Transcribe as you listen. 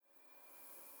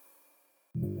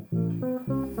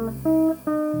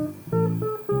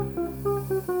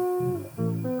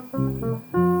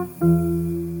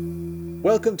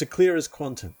Welcome to Clear as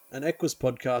Quantum, an Equus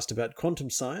podcast about quantum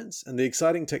science and the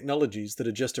exciting technologies that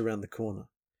are just around the corner.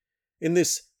 In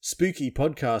this spooky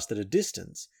podcast at a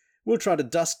distance, we'll try to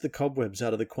dust the cobwebs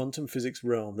out of the quantum physics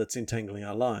realm that's entangling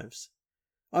our lives.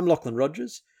 I'm Lachlan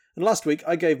Rogers, and last week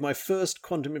I gave my first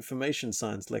quantum information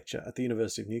science lecture at the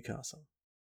University of Newcastle.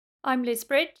 I'm Liz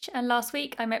Bridge, and last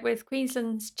week I met with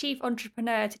Queensland's chief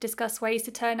entrepreneur to discuss ways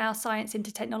to turn our science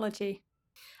into technology.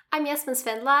 I'm Yasmin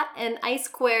Svendla, and I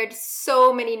squared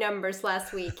so many numbers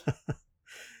last week.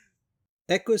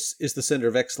 Equus is the Centre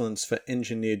of Excellence for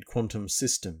Engineered Quantum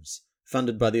Systems,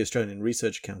 funded by the Australian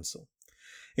Research Council.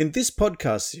 In this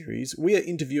podcast series, we are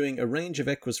interviewing a range of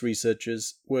Equus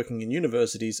researchers working in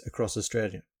universities across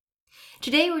Australia.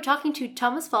 Today we're talking to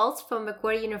Thomas Waltz from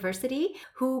Macquarie University,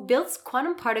 who builds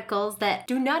quantum particles that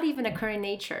do not even occur in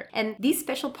nature. And these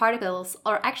special particles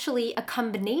are actually a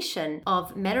combination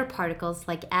of matter particles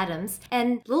like atoms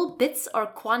and little bits or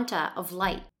quanta of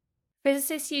light.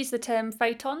 Physicists use the term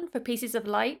photon for pieces of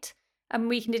light, and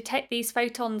we can detect these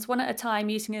photons one at a time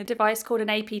using a device called an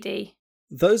APD.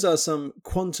 Those are some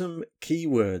quantum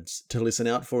keywords to listen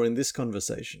out for in this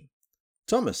conversation.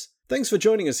 Thomas, thanks for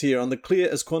joining us here on the Clear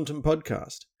as Quantum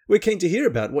podcast. We're keen to hear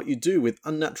about what you do with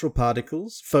unnatural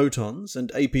particles, photons,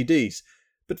 and APDs.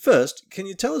 But first, can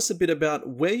you tell us a bit about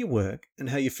where you work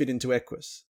and how you fit into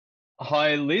Equus?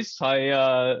 Hi, Liz.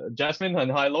 Hi, Jasmine.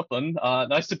 And hi, Lachlan.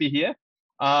 Nice to be here.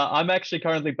 I'm actually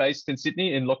currently based in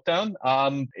Sydney in lockdown.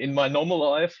 In my normal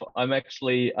life, I'm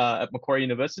actually at Macquarie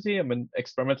University. I'm an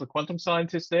experimental quantum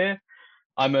scientist there.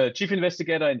 I'm a chief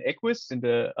investigator in Equus in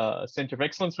the Centre of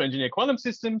Excellence for Engineered Quantum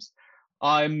Systems.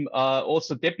 I'm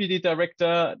also deputy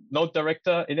director, node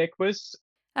director in Equus.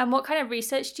 And what kind of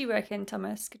research do you work in,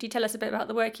 Thomas? Could you tell us a bit about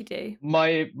the work you do?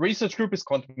 My research group is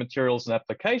quantum materials and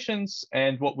applications.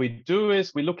 And what we do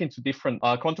is we look into different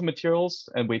quantum materials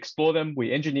and we explore them,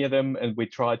 we engineer them, and we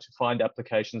try to find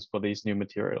applications for these new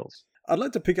materials. I'd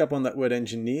like to pick up on that word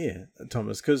engineer,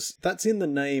 Thomas, because that's in the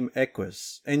name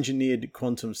Equus, Engineered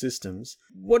Quantum Systems.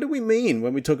 What do we mean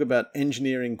when we talk about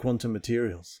engineering quantum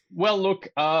materials? Well, look,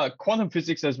 quantum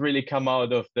physics has really come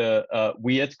out of the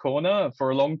weird corner.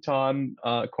 For a long time,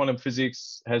 quantum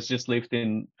physics has just lived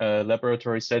in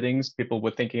laboratory settings. People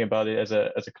were thinking about it as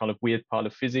a kind of weird part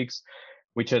of physics,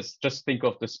 which is just think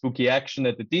of the spooky action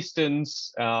at the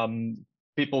distance.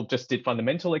 People just did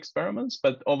fundamental experiments,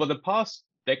 but over the past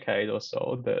decade or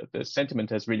so, the sentiment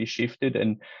has really shifted,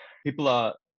 and people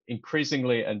are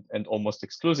increasingly and almost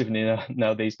exclusively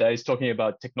now these days talking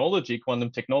about technology, quantum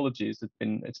technologies.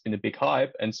 It's been a big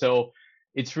hype, and so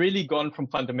it's really gone from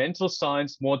fundamental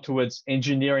science more towards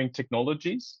engineering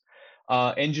technologies,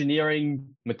 engineering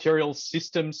materials,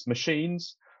 systems,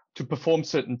 machines to perform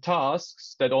certain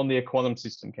tasks that only a quantum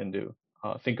system can do.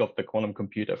 Think of the quantum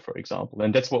computer, for example,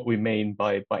 and that's what we mean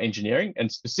by engineering.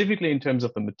 And specifically in terms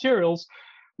of the materials,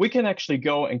 we can actually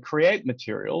go and create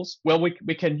materials. Well,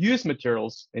 we can use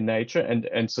materials in nature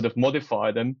and sort of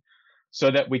modify them so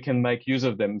that we can make use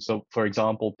of them. So, for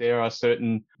example, there are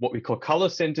certain what we call color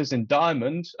centers in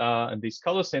diamond, and these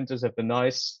color centers have the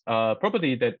nice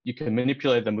property that you can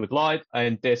manipulate them with light,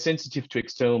 and they're sensitive to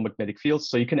external magnetic fields.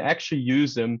 So you can actually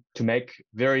use them to make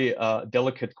very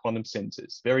delicate quantum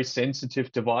sensors, very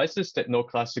sensitive devices that no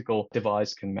classical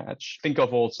device can match. Think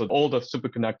of also all the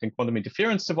superconducting quantum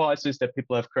interference devices that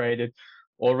people have created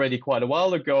already quite a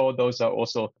while ago. Those are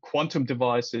also quantum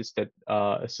devices that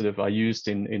sort of are used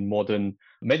in modern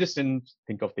medicine.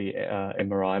 Think of the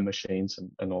MRI machines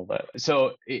and all that.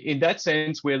 So in that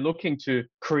sense, we're looking to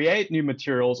create new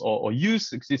materials or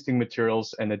use existing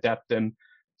materials and adapt them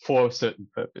for certain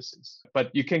purposes. But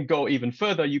you can go even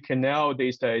further. You can now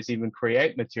these days even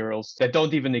create materials that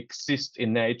don't even exist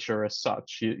in nature as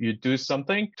such. You do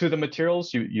something to the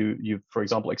materials, you for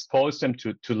example expose them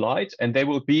to light, and they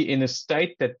will be in a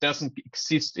state that doesn't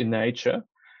exist in nature.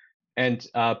 And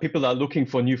people are looking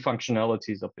for new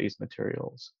functionalities of these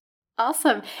materials.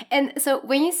 Awesome. And so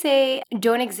when you say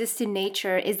don't exist in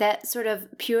nature, is that sort of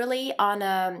purely on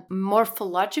a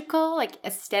morphological, like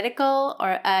aesthetical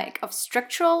or of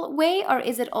structural way, or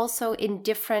is it also in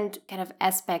different kind of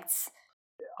aspects?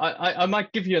 I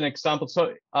might give you an example.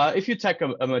 So if you take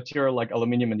a material like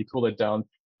aluminium and you cool it down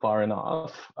far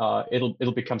enough,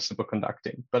 it'll become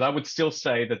superconducting. But I would still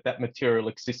say that material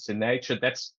exists in nature.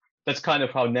 That's kind of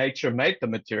how nature made the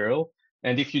material.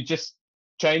 And if you just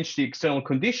change the external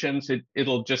conditions,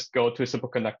 it'll just go to a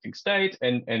superconducting state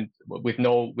and with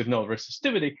no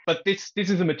resistivity. But this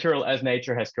is a material as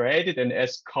nature has created, and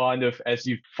as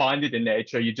you find it in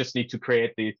nature, you just need to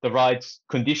create the right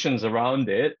conditions around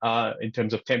it in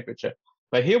terms of temperature.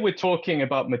 But here we're talking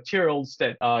about materials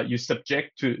that you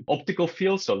subject to optical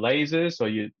fields, so lasers, or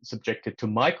you subject it to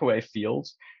microwave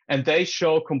fields, and they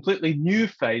show completely new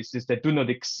phases that do not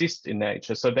exist in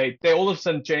nature. So they all of a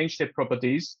sudden change their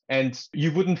properties, and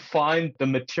you wouldn't find the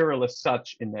material as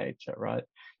such in nature, right?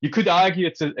 You could argue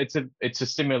it's a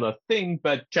similar thing,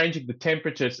 but changing the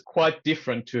temperature is quite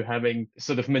different to having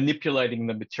sort of manipulating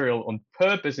the material on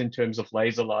purpose in terms of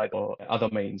laser light or other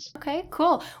means. Okay,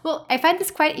 cool. Well, I find this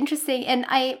quite interesting. And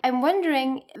I'm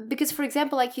wondering, because for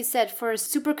example, like you said, for a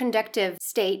superconductive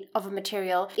state of a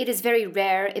material, it is very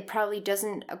rare. It probably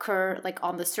doesn't occur like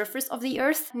on the surface of the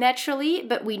Earth naturally,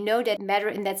 but we know that matter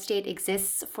in that state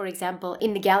exists, for example,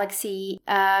 in the galaxy,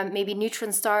 maybe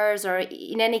neutron stars, or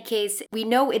in any case, we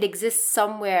know it exists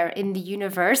somewhere in the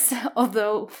universe,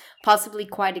 although possibly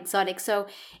quite exotic. So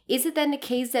is it then the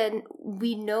case that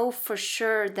we know for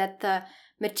sure that the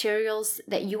materials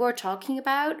that you are talking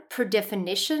about, per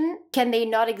definition, can they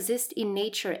not exist in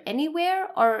nature anywhere,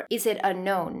 or is it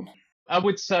unknown? I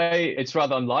would say it's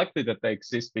rather unlikely that they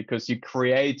exist because you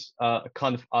create a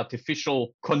kind of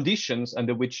artificial conditions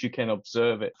under which you can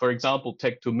observe it. For example,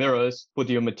 take two mirrors, put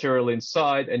your material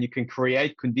inside, and you can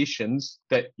create conditions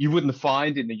that you wouldn't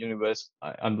find in the universe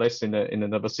unless in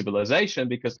another civilization,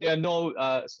 because there are no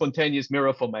spontaneous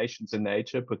mirror formations in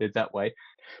nature, put it that way.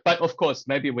 But of course,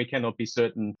 maybe we cannot be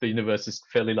certain. The universe is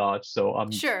fairly large, so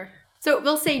Sure. So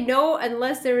we'll say no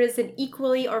unless there is an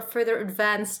equally or further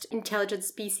advanced intelligent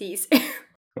species.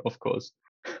 Of course.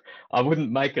 I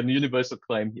wouldn't make a universal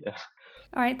claim here.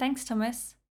 All right, thanks,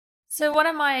 Thomas. So one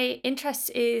of my interests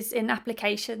is in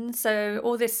applications. So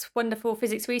all this wonderful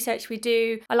physics research we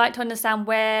do, I like to understand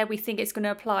where we think it's going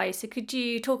to apply. So could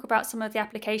you talk about some of the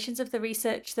applications of the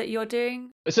research that you're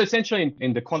doing? So essentially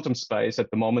in the quantum space at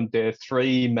the moment, there are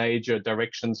three major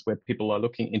directions where people are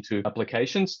looking into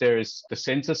applications. There is the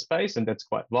sensor space, and that's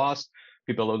quite vast.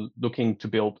 People are looking to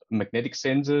build magnetic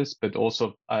sensors, but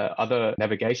also other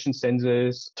navigation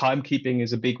sensors. Timekeeping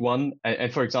is a big one.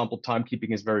 And for example,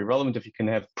 timekeeping is very relevant. If you can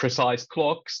have precise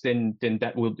clocks, then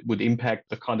that would impact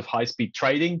the kind of high-speed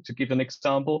trading, to give an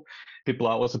example. People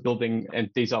are also building, and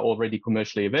these are already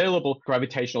commercially available,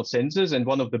 gravitational sensors. And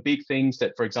one of the big things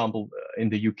that, for example, in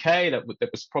the UK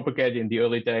that was propagated in the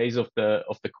early days of the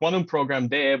quantum program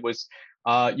there was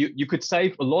you could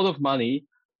save a lot of money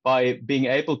by being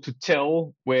able to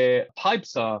tell where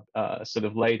pipes are sort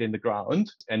of laid in the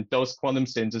ground, and those quantum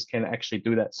sensors can actually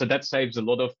do that. So that saves a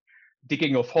lot of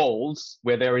digging of holes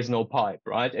where there is no pipe,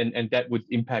 right? And that would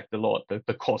impact a lot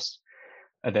the cost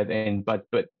at that end. But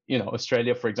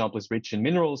Australia, for example, is rich in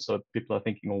minerals, so people are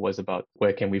thinking always about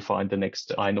where can we find the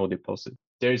next iron ore deposit.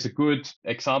 There is a good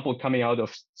example coming out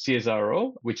of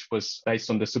CSIRO, which was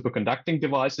based on the superconducting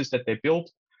devices that they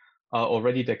built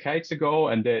already decades ago,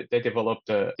 and they developed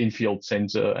an in-field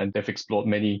sensor, and they've explored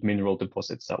many mineral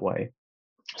deposits that way.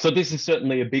 So this is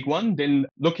certainly a big one. Then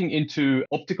looking into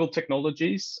optical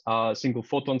technologies, single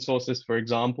photon sources, for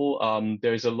example,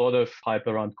 there's a lot of hype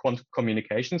around quantum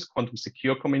communications, quantum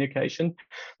secure communication.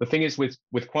 The thing is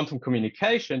with quantum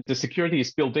communication, the security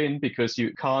is built in because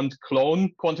you can't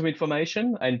clone quantum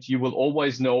information, and you will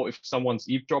always know if someone's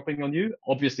eavesdropping on you.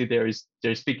 Obviously,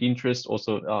 there's big interest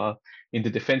also in the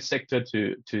defense sector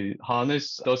to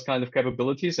harness those kind of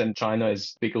capabilities, and China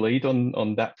is big lead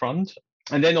on that front.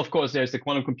 And then, of course, there's the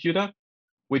quantum computer,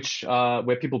 which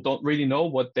where people don't really know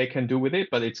what they can do with it,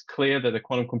 but it's clear that a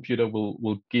quantum computer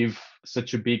will give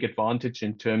such a big advantage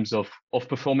in terms of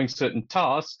performing certain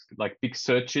tasks, like big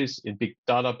searches in big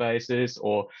databases,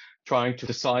 or trying to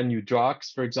design new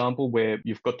drugs, for example, where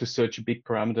you've got to search a big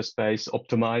parameter space,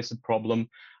 optimize a problem.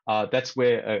 That's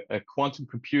where a quantum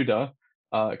computer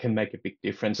can make a big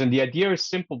difference. And the idea is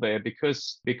simple there,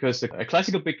 because a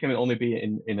classical bit can only be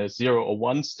in a 0 or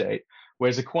 1 state,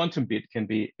 whereas a quantum bit can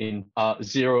be in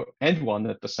 0 and 1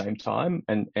 at the same time.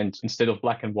 And instead of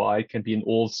black and white, can be in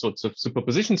all sorts of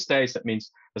superposition states. That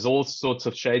means there's all sorts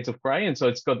of shades of gray. And so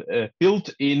it's got a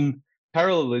built-in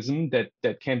parallelism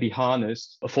that can be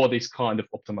harnessed for these kind of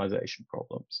optimization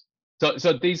problems.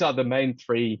 So these are the main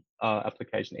three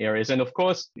application areas. And of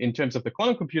course, in terms of the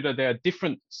quantum computer, there are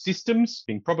different systems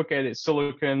being propagated.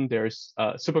 Silicon, there's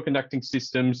superconducting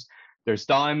systems, there's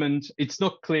diamond. It's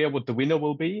not clear what the winner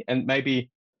will be, and maybe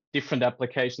different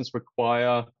applications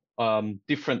require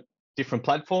different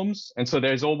platforms. And so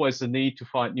there's always a need to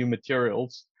find new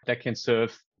materials that can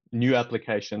serve new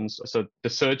applications. So the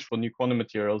search for new quantum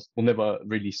materials will never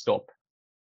really stop.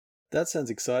 That sounds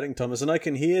exciting, Thomas, and I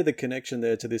can hear the connection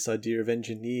there to this idea of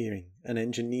engineering and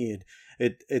engineered.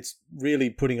 It's really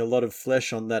putting a lot of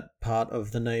flesh on that part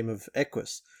of the name of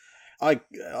Equus.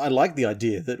 I like the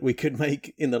idea that we could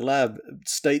make in the lab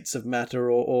states of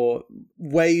matter or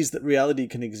ways that reality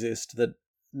can exist that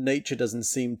nature doesn't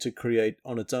seem to create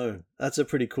on its own. That's a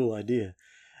pretty cool idea,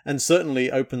 and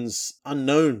certainly opens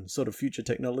unknown sort of future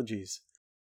technologies.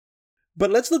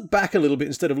 But let's look back a little bit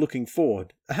instead of looking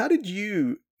forward. How did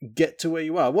you get to where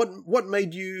you are? What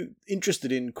made you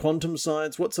interested in quantum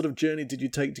science? What sort of journey did you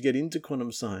take to get into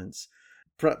quantum science?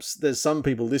 Perhaps there's some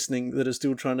people listening that are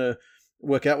still trying to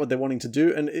work out what they're wanting to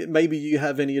do, and maybe you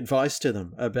have any advice to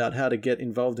them about how to get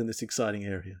involved in this exciting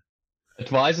area.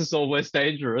 Advice is always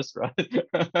dangerous, right?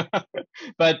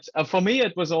 But for me,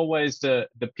 it was always the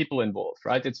people involved,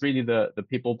 right? It's really the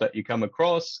people that you come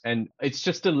across, and it's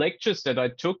just the lectures that I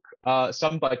took,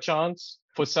 some by chance.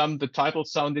 For some, the title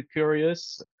sounded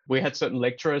curious. We had certain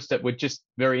lecturers that were just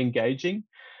very engaging.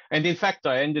 And in fact,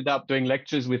 I ended up doing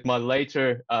lectures with my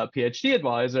later PhD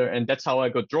advisor, and that's how I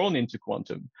got drawn into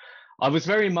quantum. I was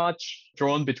very much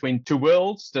drawn between two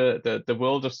worlds, the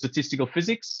world of statistical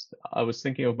physics. I was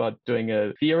thinking about doing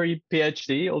a theory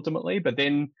PhD ultimately, but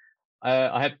then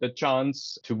I had the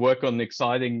chance to work on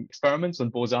exciting experiments on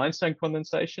Bose-Einstein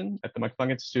condensation at the Max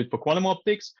Planck Institute for Quantum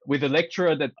Optics with a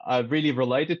lecturer that I really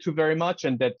related to very much,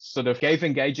 and that sort of gave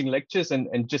engaging lectures and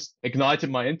just ignited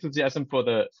my enthusiasm for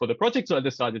the project. So I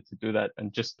decided to do that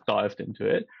and just dived into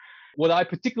it. What I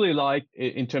particularly like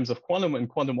in terms of quantum and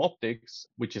quantum optics,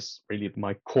 which is really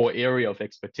my core area of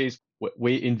expertise,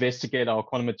 we investigate our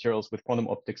quantum materials with quantum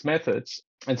optics methods.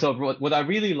 And so what I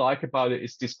really like about it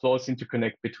is this close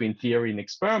interconnect between theory and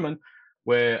experiment,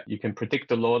 where you can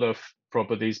predict a lot of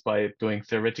properties by doing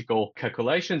theoretical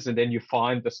calculations, and then you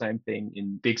find the same thing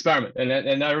in the experiment.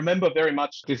 And I remember very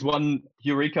much this one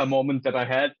eureka moment that I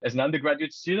had as an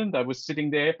undergraduate student. I was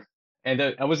sitting there, and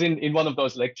I was in one of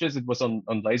those lectures. It was on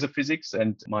laser physics,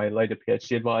 and my later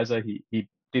PhD advisor, he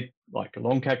did like a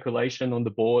long calculation on the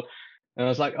board. And I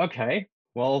was like, okay,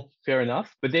 well, fair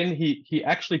enough. But then he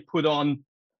actually put on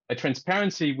a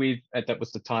transparency with, that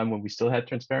was the time when we still had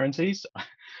transparencies.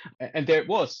 And there it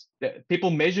was.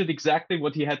 People measured exactly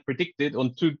what he had predicted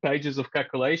on 2 pages of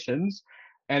calculations.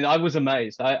 And I was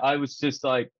amazed. I was just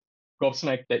like,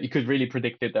 gobsmacked that you could really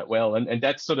predict it that well. And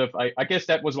that's sort of, I guess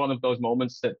that was one of those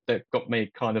moments that got me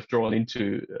kind of drawn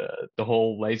into the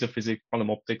whole laser physics,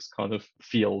 quantum optics kind of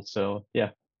field. So, yeah.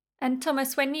 And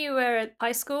Thomas, when you were at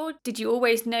high school, did you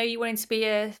always know you wanted to be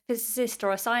a physicist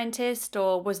or a scientist,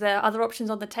 or was there other options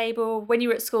on the table? When you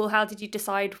were at school, how did you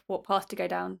decide what path to go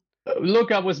down?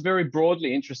 Look, I was very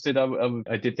broadly interested.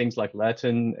 I did things like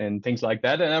Latin and things like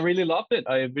that, and I really loved it.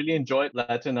 I really enjoyed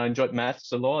Latin. I enjoyed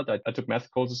maths a lot. I took math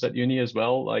courses at uni as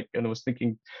well, and I was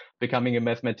thinking becoming a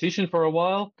mathematician for a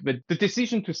while. But the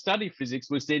decision to study physics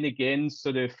was then again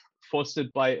sort of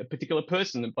fostered by a particular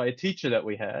person, by a teacher that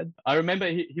we had. I remember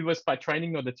he was by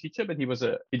training not a teacher, but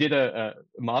he did a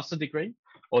master degree,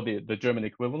 or the German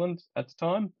equivalent at the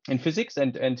time in physics.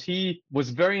 And he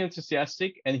was very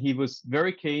enthusiastic, and he was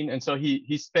very keen. And so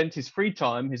he spent his free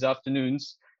time, his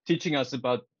afternoons, teaching us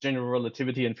about general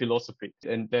relativity and philosophy.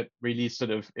 And that really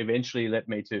sort of eventually led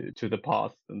me to the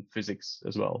path in physics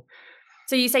as well.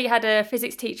 So you say you had a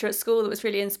physics teacher at school that was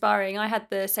really inspiring. I had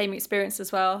the same experience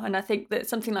as well. And I think that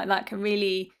something like that can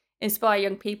really inspire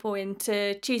young people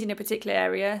into choosing a particular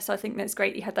area. So I think that's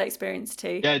great you had that experience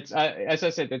too. Yeah, as I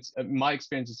said, it's my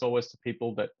experience is always the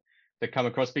people that come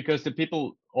across, because the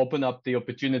people open up the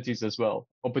opportunities as well.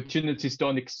 Opportunities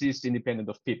don't exist independent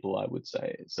of people, I would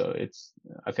say. So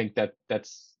I think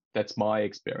that's my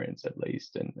experience at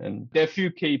least. And there are a few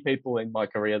key people in my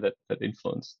career that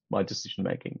influenced my decision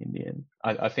making in the end.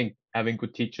 I think having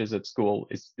good teachers at school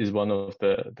is one of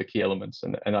the key elements.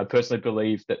 And I personally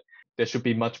believe that there should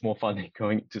be much more funding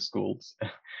going to schools,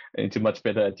 into much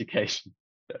better education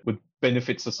that would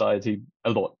benefit society a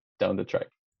lot down the track.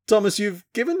 Thomas, you've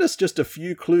given us just a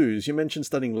few clues. You mentioned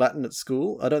studying Latin at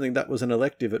school. I don't think that was an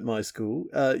elective at my school.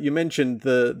 You mentioned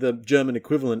the German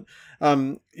equivalent.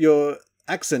 Your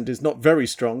accent is not very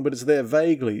strong, but it's there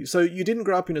vaguely. So you didn't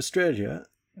grow up in Australia.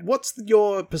 What's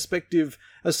your perspective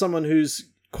as someone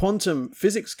whose quantum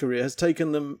physics career has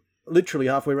taken them literally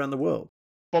halfway around the world?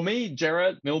 For me,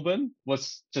 Gerard Milburn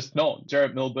was just known.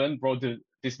 Gerard Milburn wrote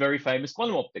this very famous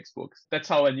quantum optics book. That's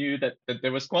how I knew that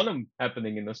there was quantum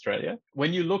happening in Australia.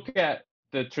 When you look at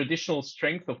the traditional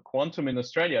strength of quantum in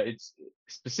Australia, it's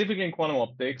specifically in quantum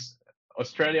optics,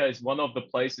 Australia is one of the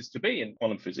places to be in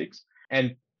quantum physics.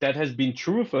 And that has been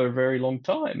true for a very long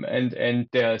time. And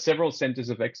there are several centers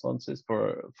of excellences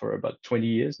for about 20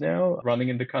 years now running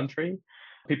in the country.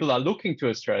 People are looking to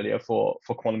Australia for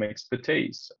quantum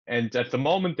expertise. And at the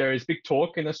moment, there is big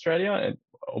talk in Australia and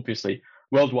obviously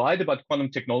worldwide about quantum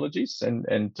technologies.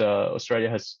 And Australia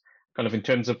has kind of in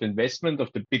terms of investment of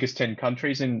the biggest 10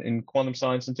 countries in quantum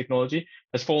science and technology,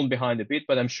 has fallen behind a bit.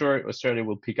 But I'm sure Australia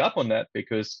will pick up on that,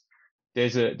 because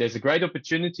there's a great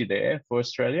opportunity there for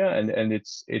Australia, and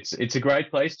it's a great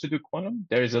place to do quantum.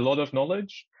 There is a lot of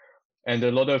knowledge and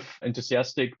a lot of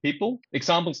enthusiastic people.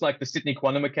 Examples like the Sydney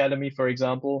Quantum Academy, for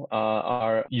example,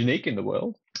 are unique in the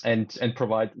world and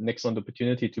provide an excellent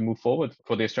opportunity to move forward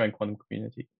for the Australian quantum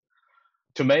community.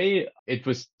 To me, it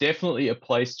was definitely a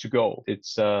place to go.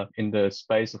 It's in the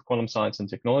space of quantum science and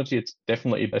technology, it's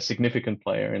definitely a significant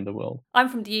player in the world. I'm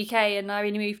from the UK and I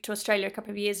only moved to Australia a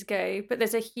couple of years ago, but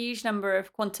there's a huge number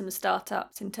of quantum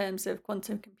startups in terms of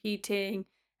quantum computing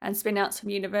and spin outs from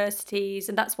universities.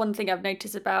 And that's one thing I've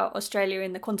noticed about Australia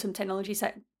in the quantum technology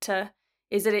sector,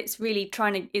 is that it's really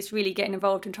getting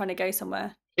involved and trying to go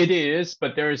somewhere. It is,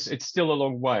 but it's still a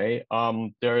long way.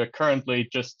 There are currently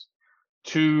just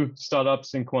 2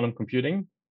 startups in quantum computing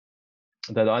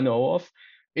that I know of.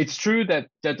 It's true that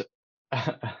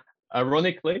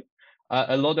ironically,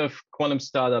 a lot of quantum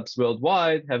startups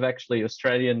worldwide have actually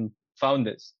Australian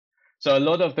founders. So a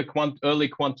lot of the early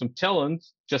quantum talent,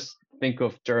 just think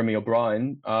of Jeremy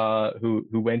O'Brien, who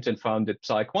went and founded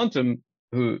PsiQuantum,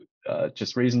 who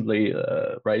just recently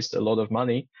raised a lot of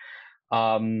money,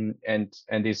 and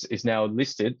is now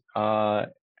listed in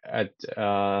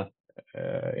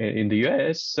the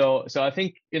US. So I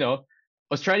think,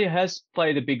 Australia has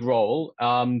played a big role.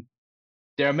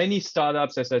 There are many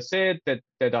startups, as I said,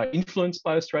 that are influenced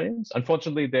by Australians.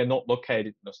 Unfortunately, they're not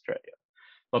located in Australia,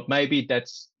 but maybe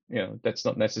that's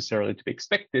not necessarily to be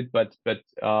expected. But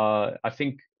I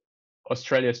think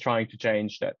Australia is trying to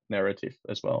change that narrative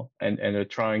as well, and are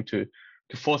trying to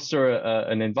foster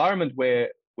an environment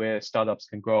where startups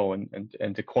can grow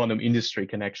and the quantum industry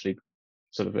can actually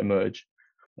sort of emerge.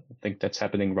 I think that's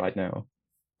happening right now.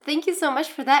 Thank you so much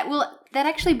for that. Well, that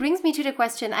actually brings me to the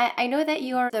question. I know that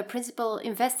you're the principal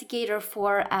investigator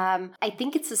for, I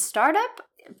think it's a startup.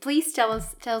 Please tell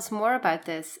us more about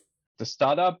this. The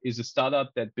startup is a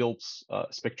startup that builds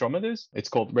spectrometers. It's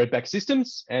called Redback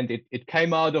Systems, and it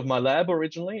came out of my lab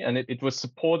originally, and it was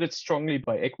supported strongly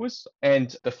by Equus.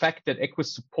 And the fact that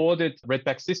Equus supported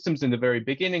Redback Systems in the very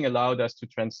beginning allowed us to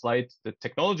translate the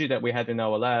technology that we had in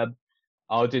our lab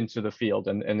out into the field,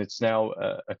 and it's now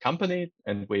a company,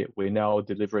 and we're now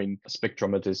delivering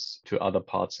spectrometers to other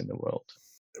parts in the world.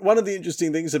 One of the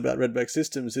interesting things about Redback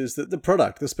Systems is that the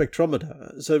product, the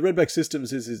spectrometer. So Redback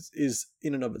Systems is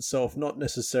in and of itself not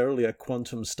necessarily a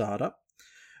quantum startup,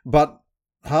 but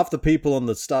half the people on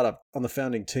the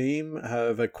founding team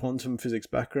have a quantum physics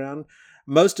background.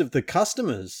 Most of the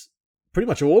customers, pretty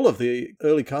much all of the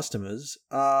early customers,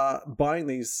 are buying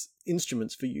these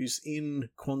instruments for use in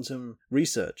quantum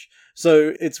research.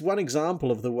 So it's one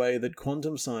example of the way that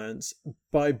quantum science,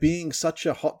 by being such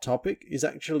a hot topic, is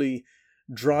actually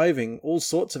driving all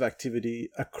sorts of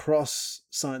activity across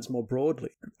science more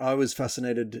broadly. I was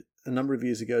fascinated a number of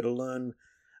years ago to learn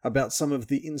about some of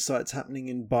the insights happening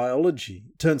in biology.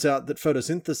 Turns out that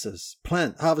photosynthesis,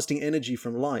 harvesting energy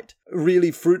from light, a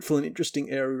really fruitful and interesting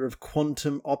area of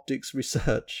quantum optics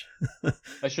research.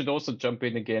 I should also jump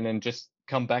in again and just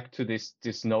come back to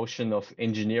this notion of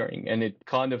engineering. And it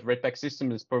kind of, Redback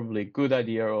Systems is probably a good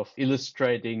idea of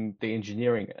illustrating the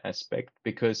engineering aspect,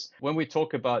 because when we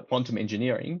talk about quantum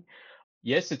engineering,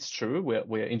 yes, it's true,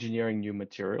 we're engineering new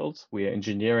materials, we're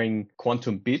engineering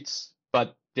quantum bits,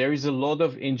 but there is a lot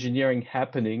of engineering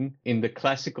happening in the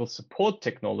classical support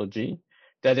technology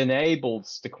that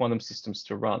enables the quantum systems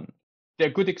to run. There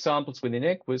are good examples within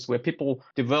Equus where people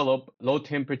develop low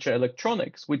temperature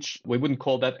electronics, which we wouldn't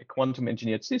call that a quantum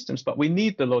engineered systems, but we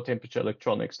need the low temperature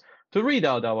electronics to read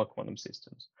out our quantum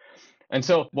systems. And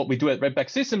so what we do at Redback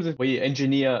Systems is we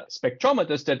engineer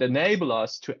spectrometers that enable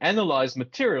us to analyze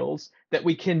materials that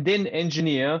we can then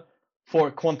engineer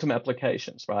for quantum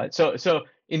applications, right? So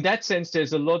in that sense,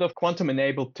 there's a lot of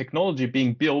quantum-enabled technology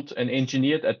being built and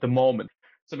engineered at the moment.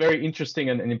 It's a very interesting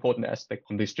and an important aspect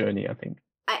on this journey, I think.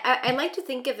 I like to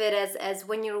think of it as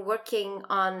when you're working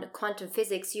on quantum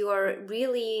physics, you are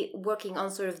really working on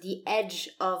sort of the edge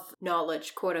of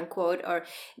knowledge, quote unquote, or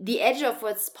the edge of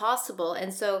what's possible.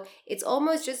 And so it's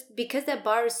almost just because that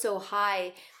bar is so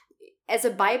high, as a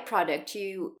byproduct,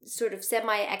 you sort of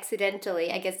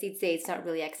semi-accidentally, I guess you'd say it's not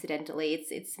really accidentally,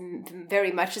 it's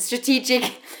very much a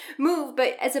strategic move,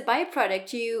 but as a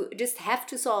byproduct, you just have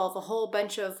to solve a whole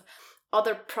bunch of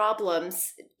other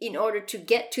problems in order to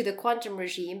get to the quantum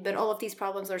regime, but all of these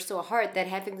problems are so hard that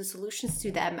having the solutions to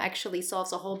them actually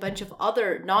solves a whole bunch of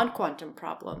other non-quantum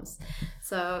problems.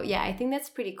 So yeah, I think that's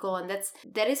pretty cool, and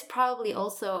that is probably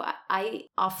also, I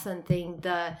often think,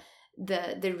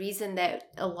 the reason that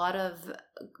a lot of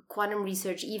quantum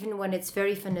research, even when it's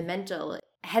very fundamental,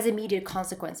 has immediate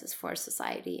consequences for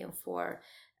society and for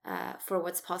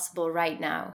what's possible right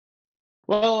now.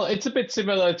 Well, it's a bit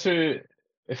similar to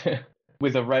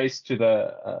with a race to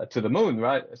the moon,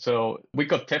 right? So we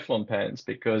got Teflon pans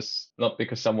not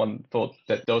because someone thought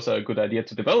that those are a good idea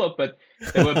to develop, but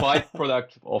they were a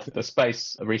byproduct of the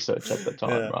space research at the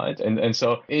time, right? And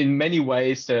so in many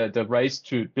ways, the race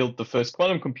to build the first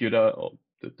quantum computer, or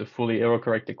the fully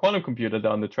error-corrected quantum computer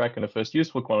down the track, and the first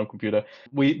useful quantum computer,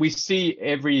 we see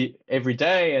every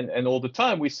day and all the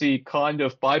time, we see kind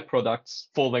of byproducts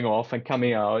falling off and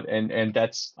coming out, and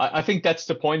that's I think that's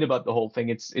the point about the whole thing.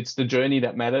 It's the journey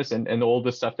that matters, and all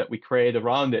the stuff that we create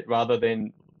around it, rather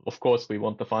than, of course, we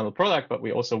want the final product, but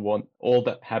we also want all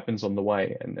that happens on the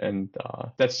way, and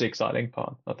that's the exciting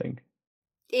part, I think.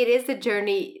 It is the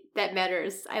journey that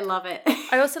matters. I love it.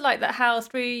 I also like that how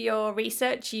through your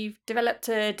research you've developed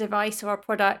a device or a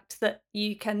product that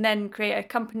you can then create a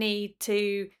company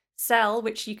to sell,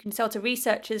 which you can sell to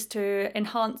researchers to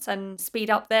enhance and speed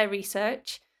up their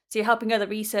research. So you're helping other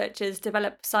researchers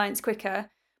develop science quicker,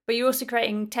 but you're also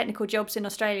creating technical jobs in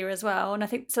Australia as well. And I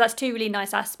think so that's two really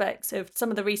nice aspects of some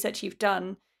of the research you've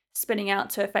done spinning out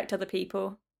to affect other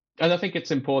people. And I think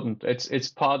it's important. It's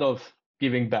part of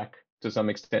giving back to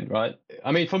some extent, right?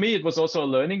 I mean, for me, it was also a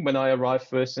learning. When I arrived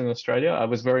first in Australia, I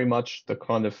was very much the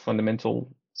kind of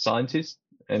fundamental scientist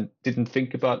and didn't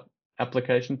think about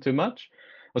application too much.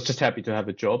 I was just happy to have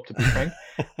a job, to be frank.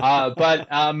 But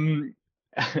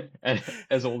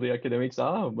as all the academics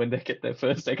are when they get their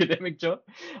first academic job.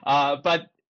 But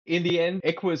in the end,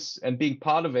 Equus and being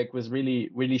part of Equus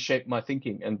really shaped my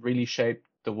thinking and really shaped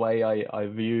the way I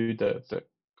view the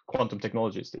quantum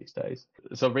technologies these days.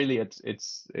 So really,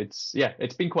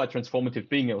 it's been quite transformative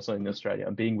being also in Australia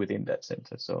and being within that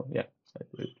center. So yeah,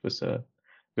 it was a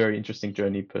very interesting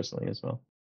journey personally as well.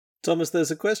 Thomas,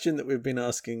 there's a question that we've been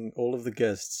asking all of the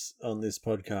guests on this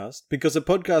podcast, because a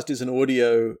podcast is an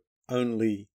audio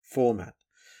only format.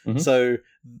 Mm-hmm. So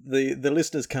the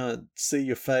listeners can't see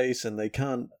your face and they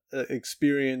can't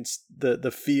experience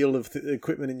the feel of the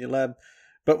equipment in your lab,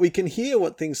 but we can hear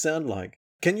what things sound like.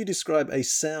 Can you describe a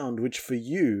sound which for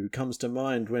you comes to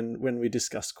mind when we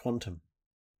discuss quantum?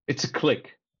 It's a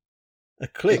click. A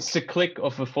click? It's a click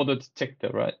of a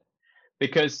photodetector, right?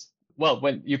 Because, well,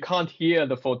 when you can't hear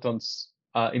the photons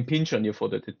impinge on your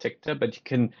photodetector, but you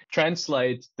can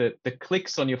translate the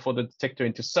clicks on your photodetector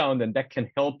into sound, and that can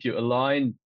help you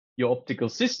align your optical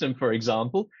system, for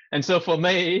example. And so for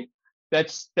me,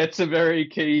 that's a very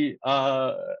key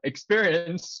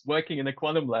experience working in a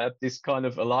quantum lab, this kind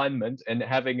of alignment and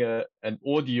having an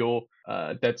audio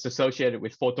that's associated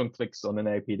with photon clicks on an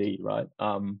APD, right?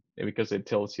 Because it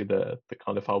tells you the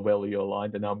kind of how well you're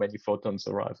aligned and how many photons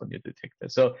arrive on your detector.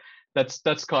 So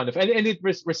that's kind of, and it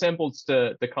resembles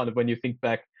the kind of, when you think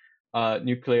back,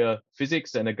 nuclear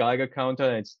physics and a Geiger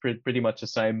counter, it's pretty much the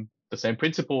same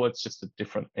principle. It's just a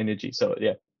different energy. So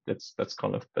yeah. That's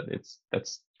kind of, but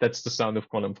that's the sound of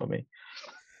quantum for me.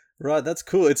 Right, that's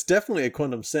cool. It's definitely a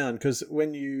quantum sound, because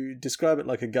when you describe it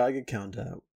like a Geiger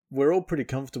counter, we're all pretty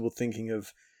comfortable thinking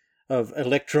of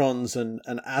electrons and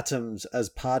atoms as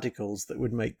particles that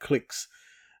would make clicks,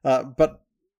 but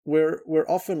we're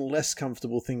often less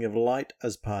comfortable thinking of light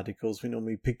as particles. We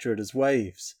normally picture it as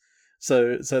waves.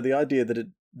 So the idea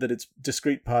that it's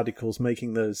discrete particles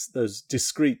making those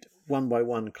discrete one by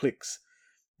one clicks,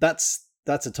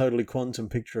 that's a totally quantum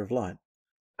picture of light.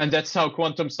 And that's how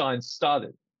quantum science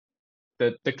started.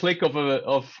 The click of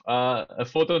a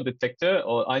photon detector,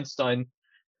 or Einstein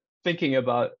thinking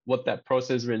about what that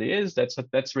process really is,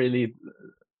 that's really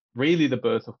the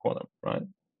birth of quantum, right?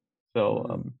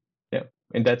 So yeah,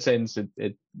 in that sense,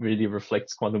 it really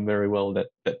reflects quantum very well, that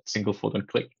single photon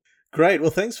click. Great. Well,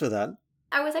 thanks for that.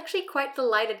 I was actually quite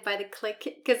delighted by the click,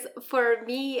 because for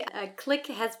me, a click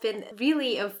has been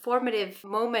really a formative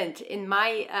moment in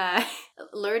my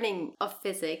learning of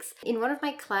physics. In one of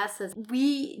my classes,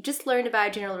 we just learned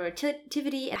about general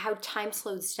relativity and how time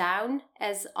slows down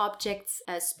as objects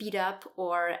speed up,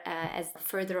 or as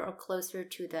further or closer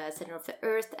to the center of the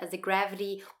Earth, as the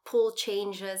gravity pull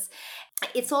changes.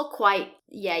 It's all quite,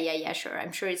 yeah, sure.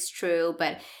 I'm sure it's true,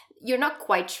 but you're not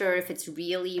quite sure if it's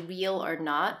really real or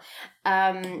not.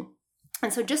 And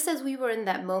so just as we were in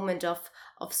that moment of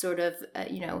sort of,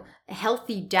 a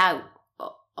healthy doubt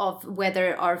of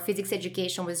whether our physics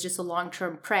education was just a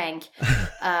long-term prank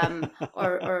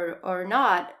or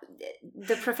not,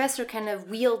 the professor kind of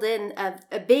wheeled in a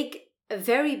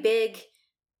very big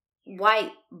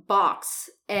white box.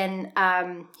 And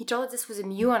he told us this was a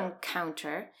muon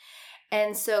counter.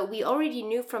 And so we already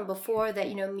knew from before that,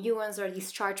 muons are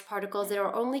these charged particles that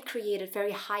are only created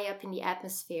very high up in the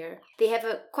atmosphere. They have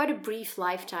quite a brief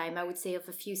lifetime, I would say, of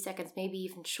a few seconds, maybe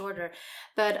even shorter.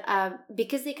 But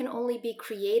because they can only be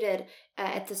created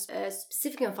at this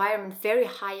specific environment very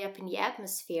high up in the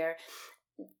atmosphere,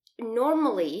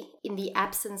 normally, in the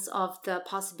absence of the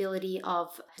possibility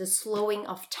of the slowing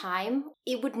of time,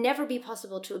 it would never be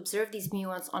possible to observe these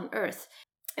muons on Earth.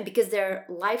 And because their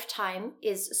lifetime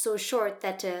is so short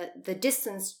that the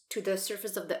distance to the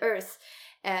surface of the Earth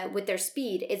with their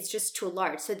speed is just too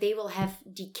large. So they will have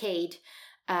decayed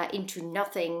into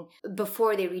nothing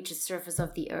before they reach the surface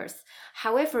of the Earth.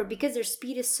 However, because their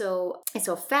speed is so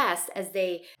fast, as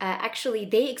they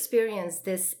experience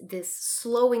this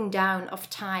slowing down of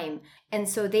time, and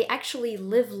so they actually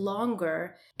live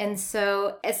longer. And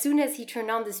so as soon as he turned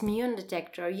on this muon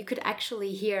detector, you could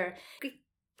actually hear click,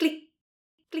 click,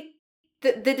 click,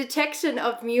 the detection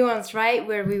of muons right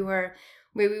where we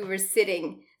were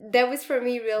sitting. That was for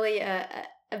me really a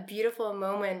beautiful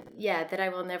moment, that I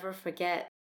will never forget.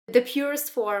 The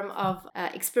purest form of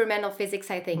experimental physics,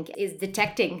 I think, is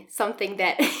detecting something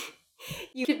that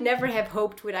you could never have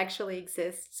hoped would actually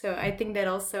exist. So I think that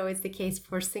also is the case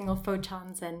for single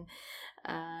photons and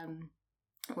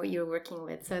what you're working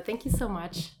with. So thank you so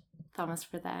much, Thomas,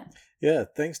 for that. Yeah,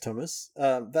 thanks, Thomas.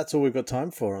 That's all we've got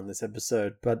time for on this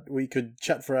episode, but we could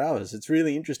chat for hours. It's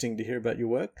really interesting to hear about your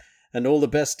work, and all the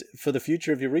best for the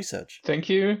future of your research. Thank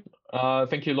you.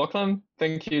 Thank you, Lachlan.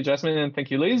 Thank you, Jasmine, and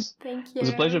thank you, Liz. Thank you. It was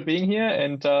a pleasure being here,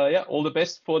 and all the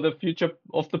best for the future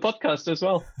of the podcast as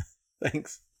well.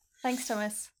 Thanks. Thanks,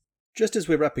 Thomas. Just as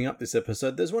we're wrapping up this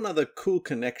episode, there's one other cool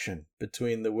connection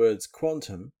between the words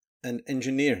quantum and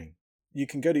engineering. You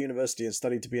can go to university and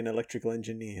study to be an electrical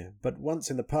engineer, but once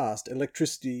in the past,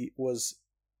 electricity was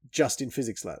just in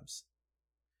physics labs.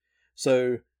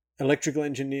 So electrical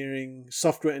engineering,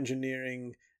 software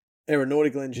engineering,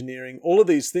 aeronautical engineering, all of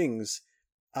these things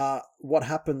are what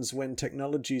happens when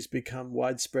technologies become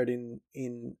widespread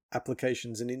in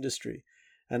applications in industry.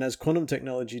 And as quantum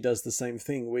technology does the same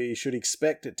thing, we should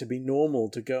expect it to be normal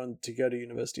to go to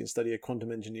university and study a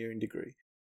quantum engineering degree.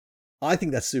 I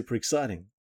think that's super exciting.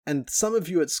 And some of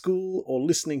you at school or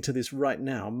listening to this right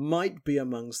now might be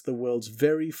amongst the world's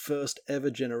very first ever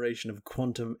generation of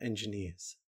quantum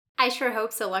engineers. I sure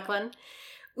hope so, Lachlan.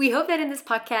 We hope that in this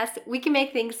podcast, we can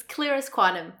make things clear as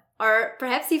quantum, or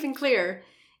perhaps even clearer.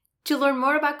 To learn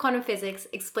more about quantum physics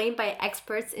explained by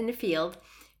experts in the field,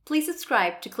 please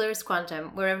subscribe to Clear as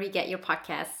Quantum wherever you get your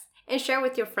podcasts and share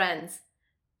with your friends.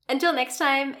 Until next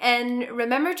time, and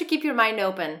remember to keep your mind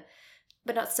open,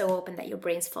 but not so open that your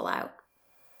brains fall out.